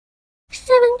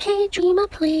Okay, dreamer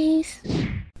please.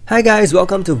 Hi guys,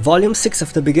 welcome to volume 6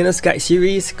 of the Beginner's Guide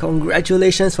series.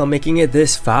 Congratulations for making it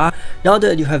this far. Now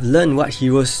that you have learned what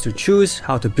heroes to choose,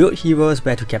 how to build heroes,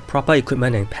 where to get proper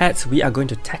equipment and pets, we are going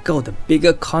to tackle the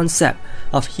bigger concept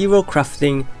of hero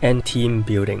crafting and team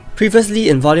building. Previously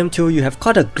in volume 2, you have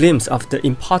caught a glimpse of the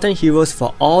important heroes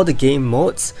for all the game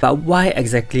modes, but why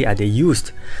exactly are they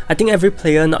used? I think every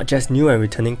player, not just new and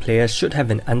returning players, should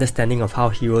have an understanding of how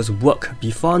heroes work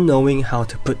before knowing how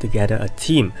to put together a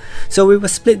team. So we will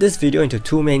split this video into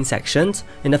two main sections.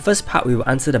 In the first part, we will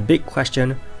answer the big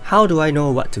question, how do I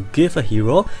know what to give a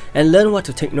hero, and learn what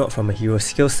to take note from a hero's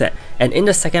skill set. And in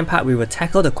the second part, we will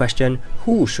tackle the question,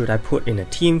 who should I put in a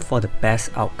team for the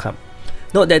best outcome?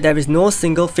 Note that there is no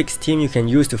single fixed team you can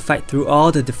use to fight through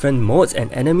all the different modes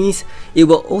and enemies. It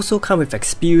will also come with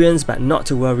experience, but not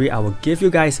to worry, I will give you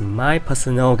guys my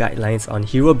personal guidelines on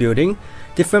hero building.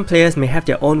 Different players may have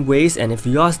their own ways, and if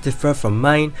yours differ from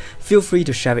mine, feel free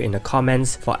to share it in the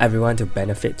comments for everyone to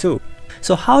benefit too.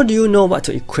 So how do you know what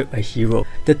to equip a hero?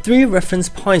 The three reference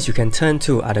points you can turn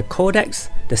to are the codex,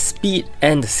 the speed,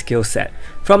 and the skill set.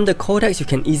 From the codex, you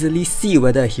can easily see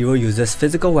whether a hero uses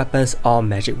physical weapons or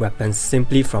magic weapons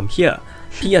simply from here,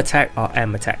 P attack or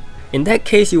M attack. In that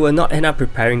case, you will not end up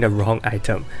preparing the wrong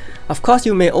item. Of course,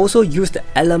 you may also use the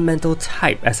elemental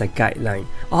type as a guideline.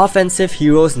 Offensive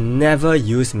heroes never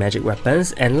use magic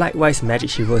weapons, and likewise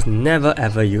magic heroes never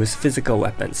ever use physical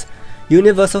weapons.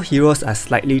 Universal heroes are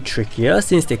slightly trickier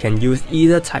since they can use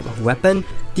either type of weapon.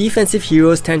 Defensive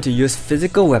heroes tend to use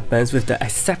physical weapons with the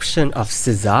exception of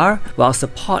Caesar, while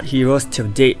support heroes till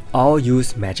date all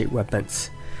use magic weapons.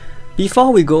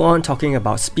 Before we go on talking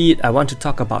about speed, I want to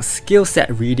talk about skill set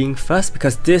reading first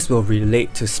because this will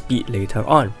relate to speed later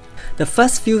on. The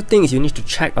first few things you need to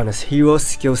check on a hero's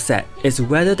skill set is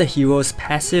whether the hero's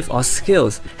passive or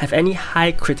skills have any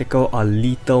high critical or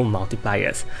lethal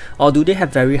multipliers, or do they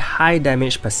have very high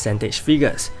damage percentage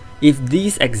figures. If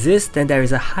these exist, then there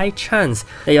is a high chance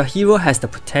that your hero has the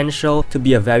potential to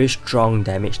be a very strong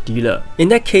damage dealer. In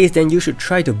that case, then you should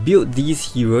try to build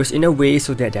these heroes in a way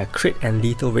so that their crit and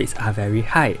lethal rates are very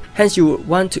high. Hence, you would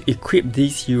want to equip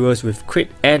these heroes with crit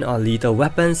and or lethal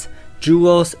weapons,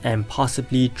 jewels, and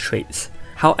possibly traits.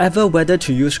 However, whether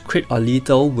to use crit or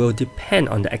lethal will depend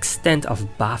on the extent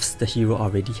of buffs the hero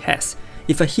already has.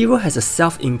 If a hero has a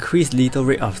self-increased lethal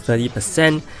rate of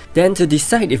 30%, then to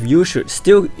decide if you should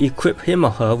still equip him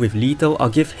or her with lethal or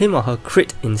give him or her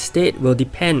crit instead will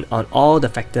depend on all the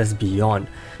factors beyond.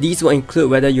 These will include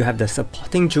whether you have the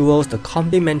supporting jewels, the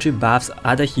complementary buffs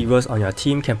other heroes on your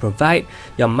team can provide,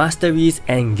 your masteries,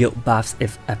 and guild buffs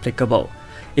if applicable.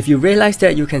 If you realize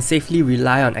that you can safely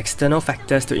rely on external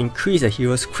factors to increase a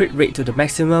hero's crit rate to the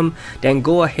maximum, then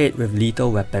go ahead with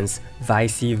lethal weapons,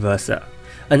 vice versa.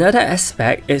 Another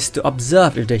aspect is to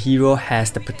observe if the hero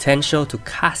has the potential to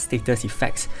cast status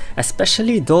effects,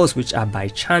 especially those which are by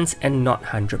chance and not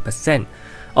 100%.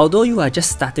 Although you are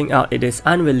just starting out, it is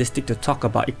unrealistic to talk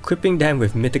about equipping them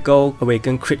with Mythical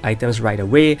Awakened crit items right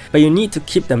away, but you need to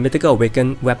keep the Mythical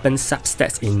Awakened weapon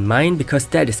substats in mind because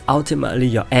that is ultimately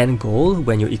your end goal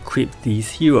when you equip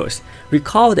these heroes.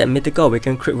 Recall that Mythical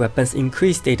Awakened crit weapons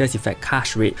increase status effect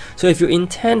cast rate, so if you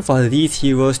intend for these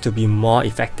heroes to be more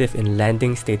effective in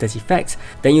landing status effects,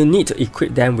 then you need to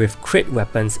equip them with crit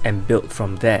weapons and build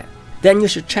from there. Then you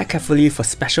should check carefully for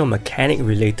special mechanic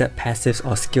related passives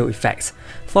or skill effects.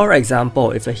 For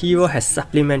example, if a hero has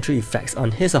supplementary effects on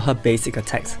his or her basic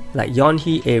attacks like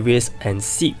Yonhi, Aries, and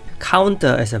Seek,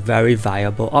 counter is a very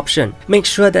viable option. Make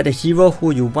sure that the hero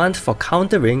who you want for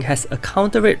countering has a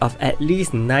counter rate of at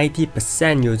least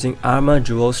 90% using armor,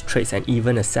 jewels, traits, and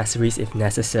even accessories if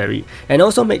necessary. And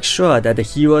also make sure that the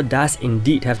hero does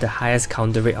indeed have the highest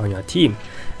counter rate on your team.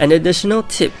 An additional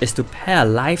tip is to pair a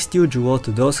lifesteal jewel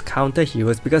to those counter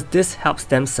heroes because this helps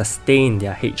them sustain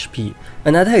their HP.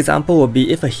 Another example would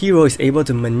be if a hero is able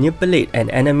to manipulate an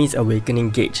enemy's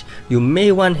awakening gauge. You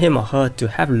may want him or her to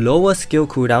have lower skill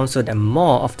cooldown so that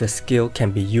more of the skill can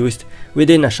be used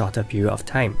within a shorter period of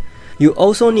time. You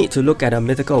also need to look at a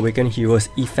Mythical Awakened hero's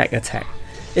effect attack.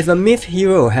 If a myth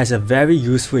hero has a very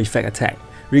useful effect attack,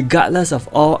 regardless of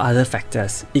all other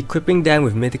factors, equipping them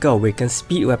with Mythical Awakened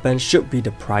speed weapons should be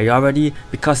the priority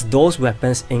because those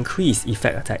weapons increase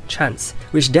effect attack chance.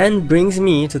 Which then brings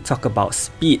me to talk about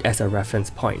speed as a reference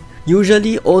point.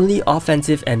 Usually only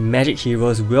offensive and magic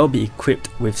heroes will be equipped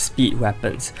with speed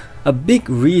weapons. A big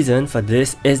reason for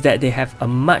this is that they have a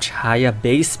much higher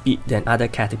base speed than other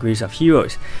categories of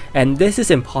heroes, and this is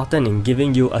important in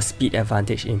giving you a speed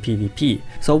advantage in PvP.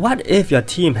 So what if your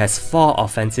team has 4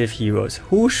 offensive heroes?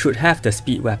 Who should have the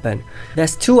speed weapon?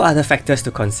 There's 2 other factors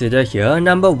to consider here.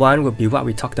 Number 1 would be what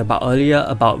we talked about earlier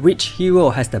about which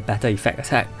hero has the better effect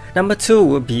attack. Number 2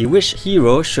 would be which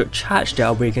hero should charge their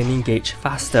awakening gauge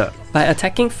faster. By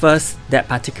attacking first, that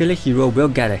particular hero will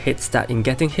get a head start in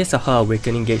getting his or her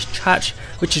awakening gauge charged,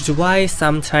 which is why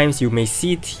sometimes you may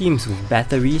see teams with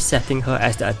battery setting her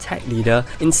as the attack leader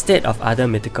instead of other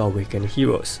mythical awakening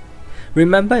heroes.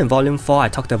 Remember in Volume 4 I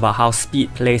talked about how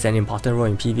speed plays an important role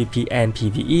in PvP and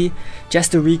PvE.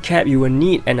 Just to recap, you will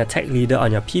need an attack leader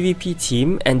on your PvP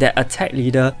team, and that attack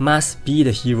leader must be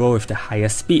the hero with the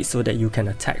highest speed so that you can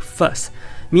attack first.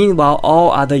 Meanwhile,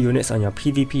 all other units on your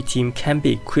PvP team can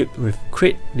be equipped with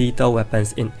crit lethal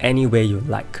weapons in any way you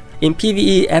like. In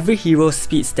PvE, every hero's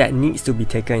speed stat needs to be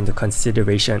taken into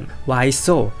consideration. Why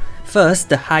so? First,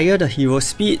 the higher the hero's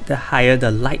speed, the higher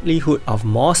the likelihood of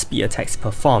more speed attacks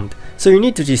performed. So you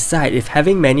need to decide if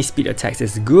having many speed attacks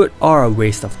is good or a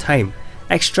waste of time.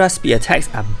 Extra speed attacks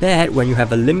are bad when you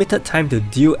have a limited time to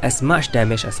deal as much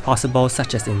damage as possible,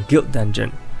 such as in Guild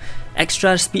Dungeon.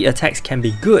 Extra speed attacks can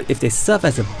be good if they serve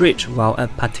as a bridge while a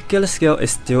particular skill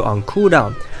is still on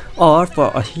cooldown, or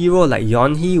for a hero like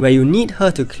Yonhee where you need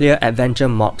her to clear adventure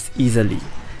mobs easily.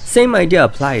 Same idea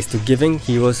applies to giving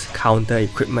heroes counter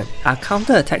equipment. Are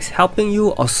counter attacks helping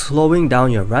you or slowing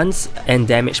down your runs and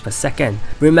damage per second?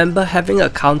 Remember, having a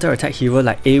counter attack hero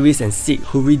like Ares and Seek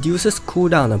who reduces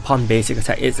cooldown upon basic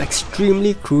attack is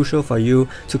extremely crucial for you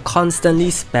to constantly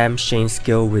spam Shane's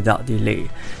skill without delay.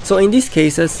 So in these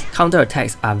cases, counter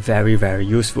attacks are very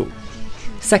useful.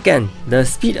 Second, the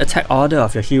speed attack order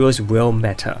of your heroes will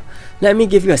matter. Let me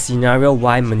give you a scenario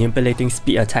why manipulating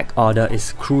speed attack order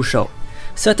is crucial.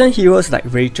 Certain heroes like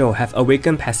Rachel have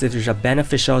awakened passives which are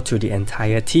beneficial to the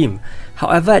entire team.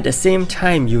 However, at the same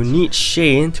time, you need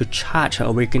Shane to charge her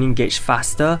awakening gauge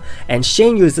faster, and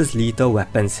Shane uses lethal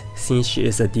weapons since she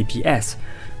is a DPS.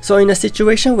 So in a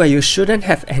situation where you shouldn't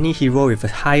have any hero with a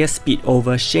higher speed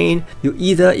over Shane, you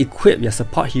either equip your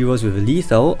support heroes with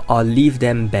lethal or leave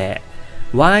them bare.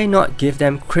 Why not give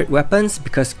them crit weapons?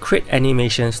 Because crit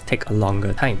animations take a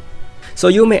longer time. So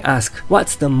you may ask,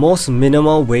 what's the most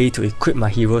minimal way to equip my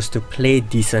heroes to play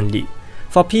decently?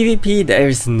 For PvP, there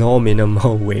is no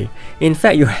minimal way. In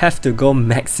fact, you have to go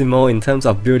maximal in terms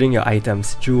of building your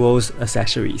items, jewels,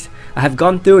 accessories. I have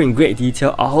gone through in great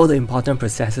detail all the important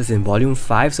processes in Volume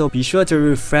 5, so be sure to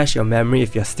refresh your memory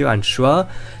if you're still unsure.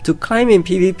 To climb in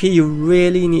PvP, you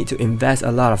really need to invest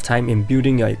a lot of time in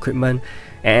building your equipment,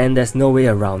 and there's no way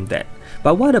around that.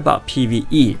 But what about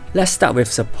PvE? Let's start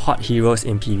with support heroes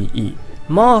in PvE.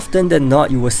 More often than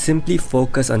not, you will simply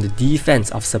focus on the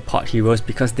defense of support heroes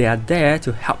because they are there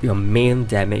to help your main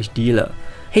damage dealer.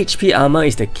 HP armor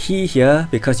is the key here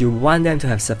because you want them to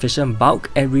have sufficient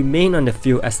bulk and remain on the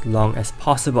field as long as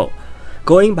possible.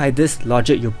 Going by this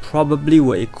logic, you probably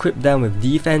will equip them with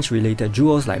defense related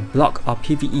jewels like block or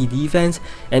PvE defense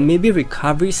and maybe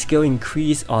recovery skill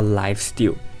increase or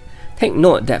lifesteal. Take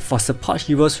note that for support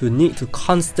heroes who need to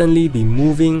constantly be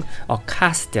moving or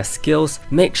cast their skills,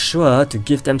 make sure to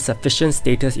give them sufficient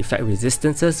status effect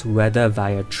resistances whether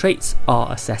via traits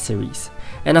or accessories.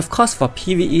 And of course for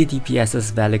PvE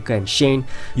DPSs Valika and Shane,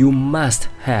 you must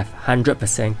have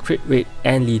 100% crit rate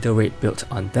and lethal rate built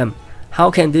on them. How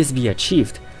can this be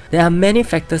achieved? There are many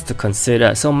factors to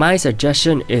consider, so my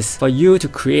suggestion is for you to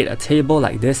create a table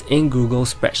like this in Google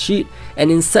Spreadsheet and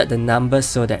insert the numbers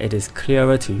so that it is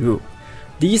clearer to you.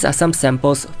 These are some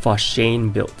samples for Shane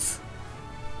builds.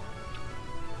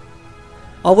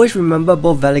 Always remember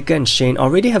both Valika and Shane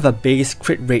already have a base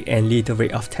crit rate and lethal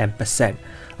rate of 10%.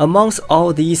 Amongst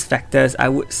all these factors, I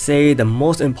would say the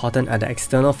most important are the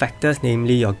external factors,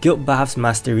 namely your guild buffs,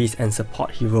 masteries, and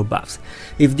support hero buffs.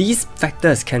 If these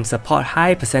factors can support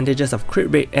high percentages of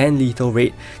crit rate and lethal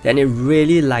rate, then it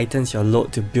really lightens your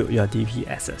load to build your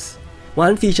DPSs.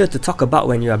 One feature to talk about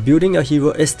when you are building your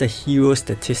hero is the hero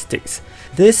statistics.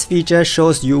 This feature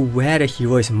shows you where the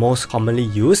hero is most commonly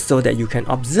used so that you can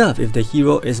observe if the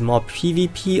hero is more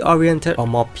PvP oriented or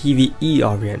more PvE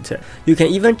oriented. You can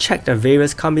even check the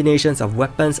various combinations of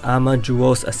weapons, armor,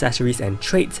 jewels, accessories, and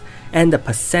traits, and the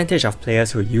percentage of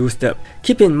players who use them.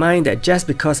 Keep in mind that just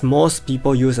because most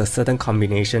people use a certain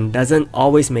combination doesn't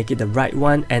always make it the right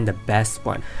one and the best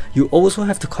one. You also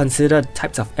have to consider the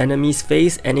types of enemies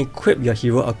faced and equip your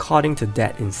hero according to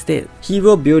that instead.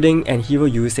 Hero building and hero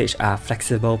usage are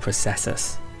flexible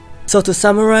processes. So to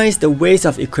summarize, the ways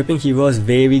of equipping heroes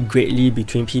vary greatly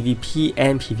between PvP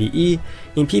and PvE.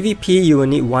 In PvP, you will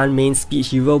need one main speed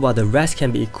hero while the rest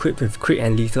can be equipped with crit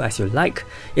and lethal as you like.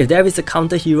 If there is a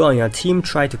counter hero on your team,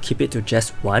 try to keep it to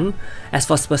just one. As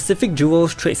for specific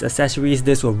jewels, traits, accessories,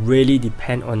 this will really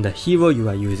depend on the hero you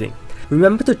are using.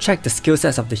 Remember to check the skill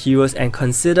sets of the heroes and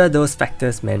consider those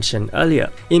factors mentioned earlier.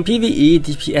 In PvE,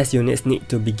 DPS units need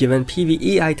to be given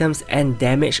PvE items and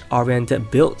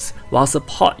damage-oriented builds, while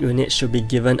support units should be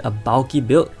given a bulky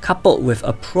build coupled with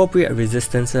appropriate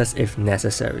resistances if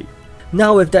necessary.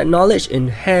 Now with that knowledge in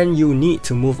hand, you need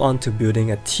to move on to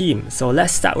building a team. So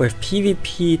let's start with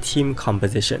PvP team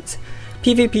compositions.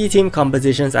 PvP team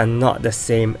compositions are not the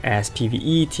same as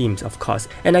PvE teams, of course,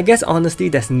 and I guess honestly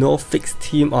there's no fixed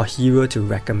team or hero to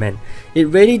recommend. It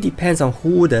really depends on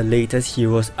who the latest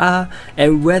heroes are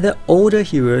and whether older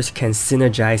heroes can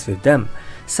synergize with them.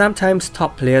 Sometimes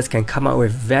top players can come up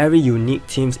with very unique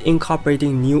teams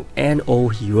incorporating new and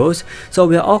old heroes, so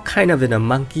we're all kind of in a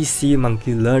monkey see,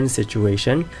 monkey learn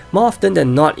situation. More often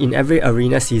than not, in every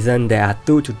arena season, there are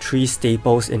 2 to 3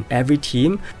 staples in every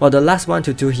team, while the last 1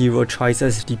 to 2 hero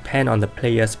choices depend on the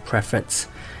player's preference.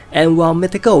 And while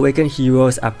Mythical Awakened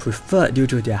heroes are preferred due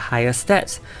to their higher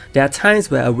stats, there are times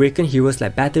where Awakened heroes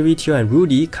like Battery, Teo and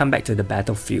Rudy come back to the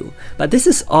battlefield. But this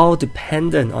is all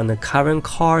dependent on the current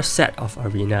core set of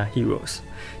arena heroes.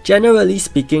 Generally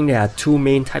speaking, there are 2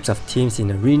 main types of teams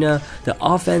in arena, the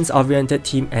offense-oriented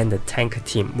team and the tank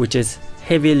team, which is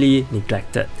heavily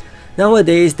neglected.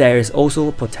 Nowadays, there is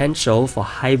also potential for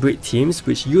hybrid teams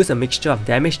which use a mixture of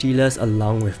damage dealers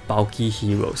along with bulky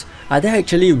heroes. Are there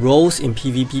actually roles in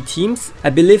PvP teams? I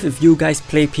believe if you guys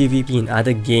play PvP in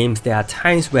other games, there are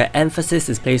times where emphasis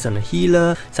is placed on a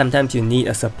healer, sometimes you need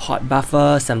a support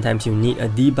buffer, sometimes you need a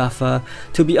debuffer.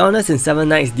 To be honest, in 7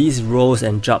 Knights, these roles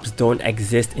and jobs don't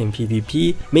exist in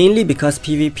PvP, mainly because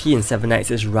PvP in 7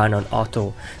 Knights is run on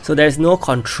auto, so there is no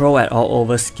control at all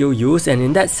over skill use, and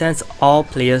in that sense, all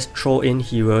players throw in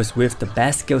heroes with the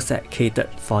best skill set catered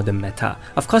for the meta.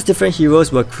 Of course, different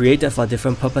heroes were created for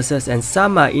different purposes and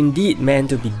some are indeed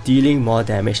meant to be dealing more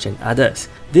damage than others.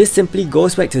 This simply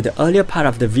goes back to the earlier part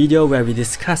of the video where we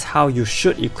discussed how you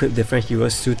should equip different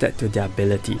heroes suited to their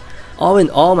ability. All in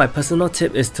all, my personal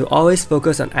tip is to always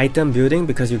focus on item building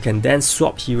because you can then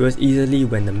swap heroes easily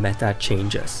when the meta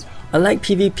changes. Unlike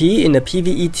PvP, in the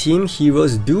PvE team,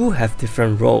 heroes do have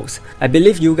different roles. I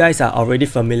believe you guys are already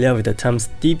familiar with the terms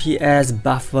DPS,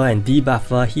 buffer and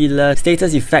debuffer, healer,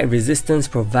 status effect, resistance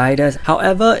providers.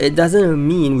 However, it doesn't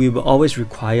mean we will always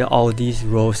require all these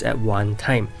roles at one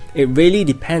time. It really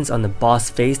depends on the boss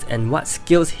phase and what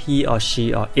skills he or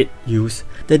she or it use.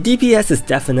 The DPS is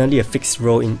definitely a fixed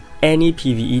role in any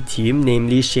PvE team,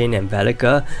 namely Shane and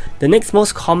Velica. The next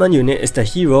most common unit is the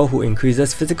hero who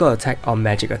increases physical attack or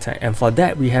magic attack, and for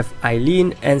that we have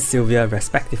Eileen and Sylvia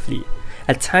respectively.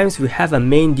 At times we have a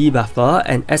main debuffer,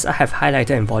 and as I have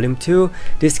highlighted in volume 2,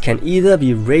 this can either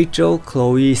be Rachel,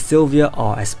 Chloe, Sylvia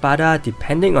or Espada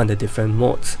depending on the different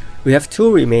modes. We have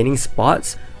 2 remaining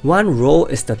spots. One role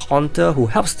is the taunter who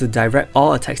helps to direct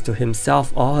all attacks to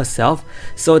himself or herself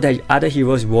so that other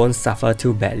heroes won't suffer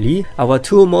too badly. Our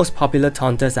 2 most popular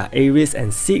taunters are Ares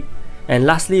and Seek. And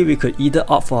lastly, we could either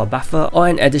opt for a buffer or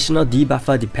an additional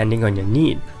debuffer depending on your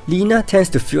need. Lina tends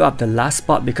to fill up the last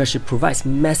spot because she provides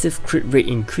massive crit rate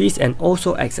increase and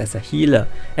also acts as a healer.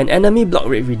 An enemy block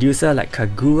rate reducer like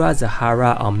Kagura,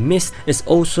 Zahara or Mist is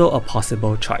also a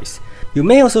possible choice. You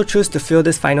may also choose to fill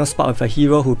this final spot with a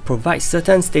hero who provides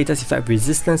certain status effect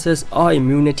resistances or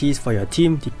immunities for your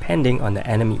team depending on the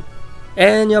enemy.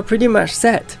 And you're pretty much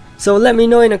set. So let me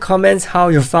know in the comments how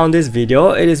you found this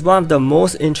video. It is one of the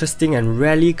most interesting and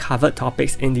rarely covered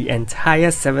topics in the entire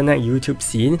 7 Knights YouTube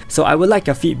scene, so I would like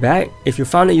your feedback. If you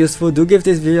found it useful, do give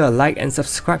this video a like and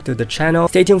subscribe to the channel.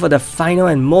 Stay tuned for the final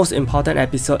and most important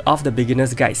episode of the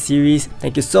Beginner's Guide series.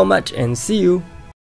 Thank you so much and see you!